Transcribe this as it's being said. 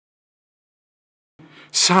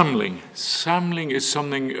Samling. Samling is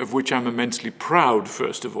something of which I'm immensely proud,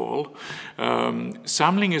 first of all.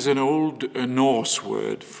 Samling is an old Norse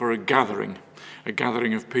word for a gathering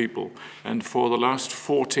of people. And for the last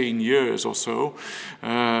 14 years or so,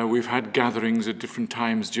 we've had gatherings at different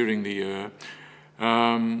times during the year.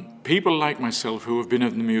 People like myself who have been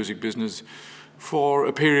in the music business for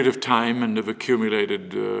a period of time and have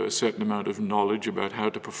accumulated a certain amount of knowledge about how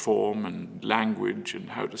to perform and language and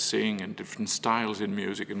how to sing and different styles in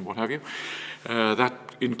music and what have you. That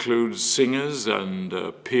includes singers and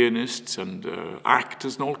pianists and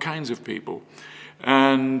actors and all kinds of people.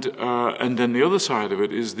 And then the other side of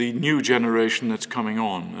it is the new generation that's coming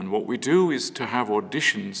on. And what we do is to have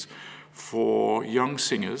auditions for young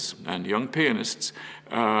singers and young pianists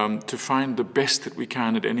to find the best that we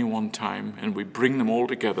can at any one time, and we bring them all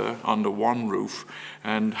together under one roof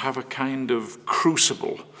and have a kind of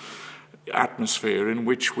crucible atmosphere in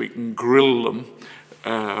which we can grill them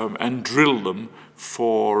and drill them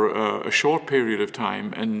for a short period of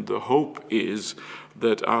time, and the hope is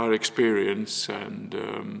that our experience and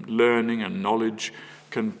learning and knowledge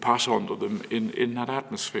can pass on to them in that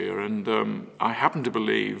atmosphere. And I happen to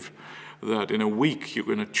believe that in a week you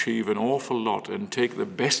can achieve an awful lot and take the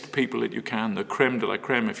best people that you can, the creme de la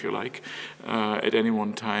creme, if you like, at any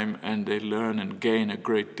one time, and they learn and gain a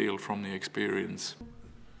great deal from the experience.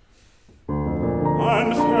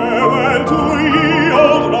 And farewell to ye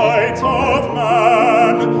old knights of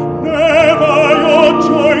man, never your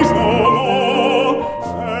joys no more.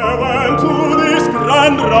 Farewell to this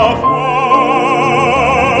grand rough world,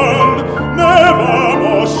 never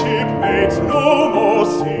more shipmates, no more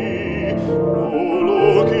sea,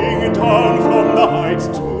 no looking down from the heights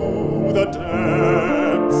to the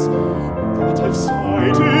depths, that I've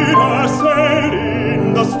sighted a sail in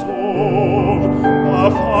the storm,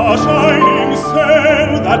 a far shining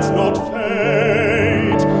sail that's not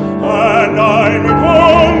fate, and I'm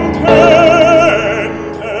contented.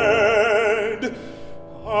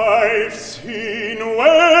 I've seen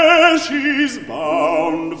where she's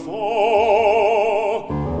bound for.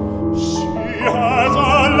 She has a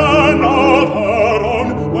land of her own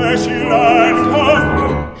where she lands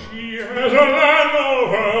her. She has a land of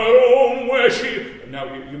her own where she... Now,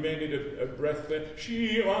 you may need a breath there.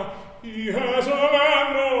 He has a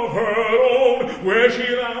land of her own where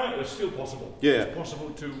she lands. It's still possible. Yeah. It's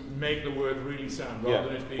possible to make the word really sound rather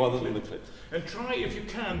than it being clipped. And try, if you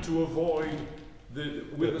can, to avoid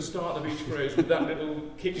with the start of each phrase with that little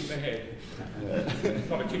kick in the head.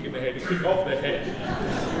 Not a kick in the head, a kick off the head.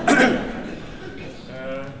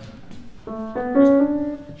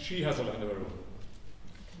 She has a land of her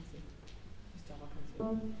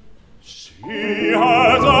own. She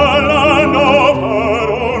has a land of her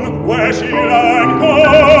own where she can go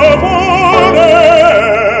forever.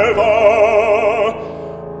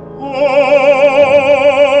 Oh,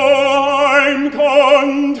 I'm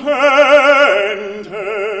contented.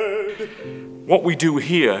 What we do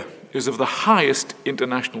here is of the highest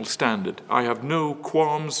international standard. I have no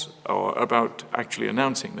qualms about actually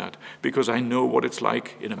announcing that, because I know what it's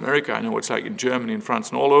like in America, I know what it's like in Germany and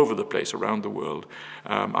France and all over the place around the world.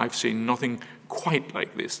 I've seen nothing quite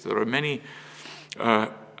like this. There are many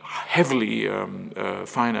heavily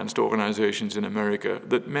financed organizations in America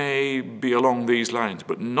that may be along these lines,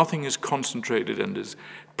 but nothing is concentrated and as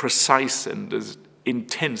precise and as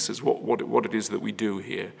intense as what it is that we do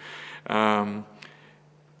here.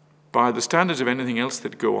 By the standards of anything else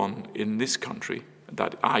that go on in this country,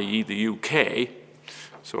 that i.e. the UK,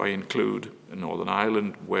 so I include Northern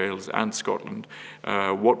Ireland, Wales and Scotland,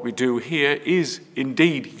 what we do here is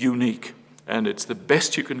indeed unique, and it's the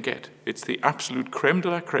best you can get. It's the absolute creme de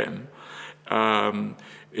la creme. I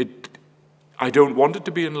don't want it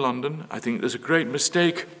to be in London. I think there's a great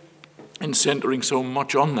mistake in centering so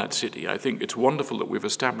much on that city. I think it's wonderful that we've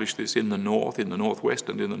established this in the north, in the northwest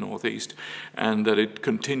and in the northeast, and that it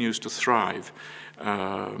continues to thrive.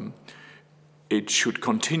 It should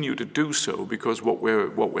continue to do so, because what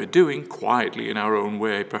we're doing quietly in our own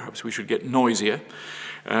way, perhaps we should get noisier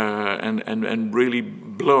and really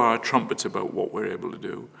blow our trumpets about what we're able to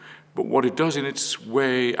do. But what it does in its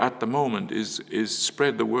way at the moment is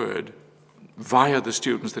spread the word via the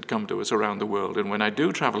students that come to us around the world. And when I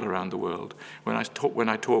do travel around the world, when I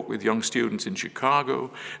talk with young students in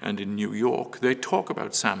Chicago and in New York, they talk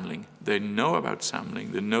about Samling. They know about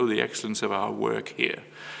Samling. They know the excellence of our work here.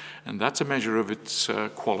 And that's a measure of its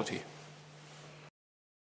quality.